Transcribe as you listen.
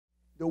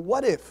The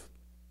what if,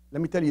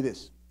 let me tell you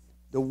this.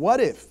 The what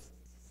if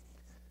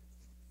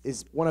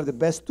is one of the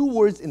best 2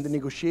 words in the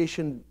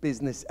negotiation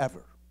business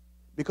ever.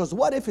 Because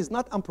what if is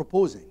not I'm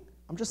proposing.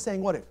 I'm just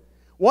saying what if.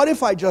 What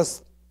if I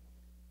just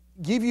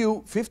give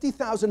you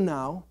 $50,000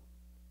 now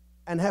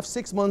and have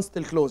 6 months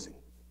till closing?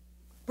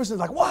 The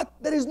person's like, what?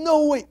 There is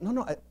no way.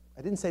 No, I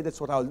didn't say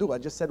that's what I'll do. I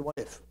just said what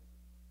if.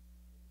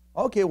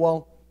 Okay,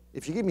 well,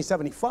 if you give me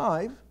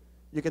 75,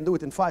 you can do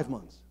it in 5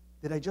 months.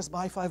 Did I just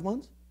buy 5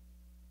 months?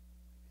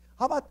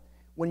 How about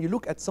when you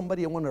look at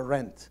somebody and want to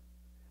rent,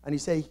 and you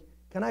say,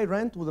 can I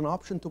rent with an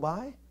option to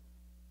buy?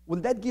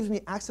 Will that give me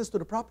access to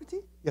the property?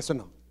 Yes or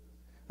no?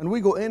 And we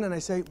go in and I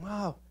say,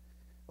 wow,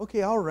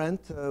 okay, I'll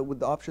rent with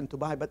the option to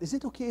buy, but is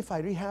it okay if I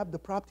rehab the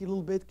property a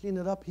little bit, clean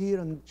it up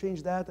here and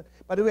change that?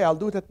 By the way, I'll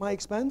do it at my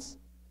expense.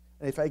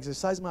 And if I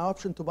exercise my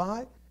option to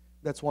buy,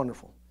 that's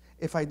wonderful.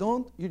 If I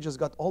don't, you just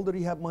got all the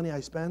rehab money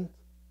I spent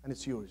and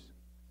it's yours.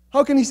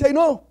 How can he say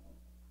no?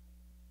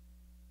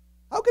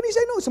 How can he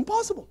say no? It's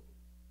impossible.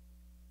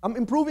 I'm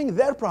improving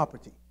their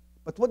property.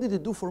 But what did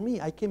it do for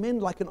me? I came in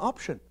like an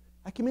option.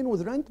 I came in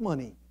with rent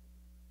money.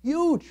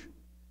 Huge.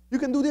 You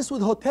can do this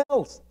with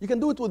hotels. You can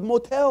do it with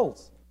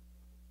motels.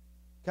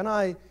 Can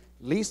I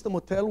lease the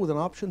motel with an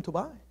option to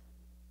buy?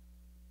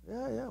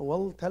 Yeah.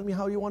 Well, tell me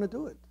how you want to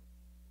do it.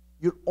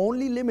 You're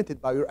only limited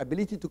by your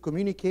ability to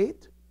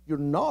communicate, your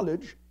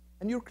knowledge,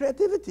 and your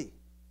creativity.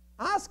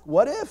 Ask,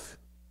 what if?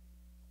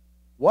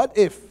 What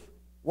if?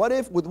 What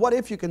if? With what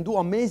if you can do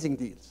amazing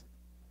deals.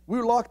 We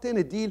locked in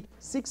a deal,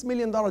 $6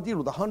 million deal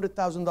with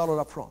 $100,000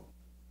 up front.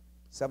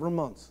 Several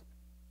months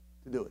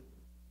to do it.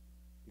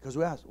 Because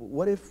we asked,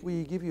 what if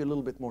we give you a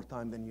little bit more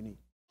time than you need?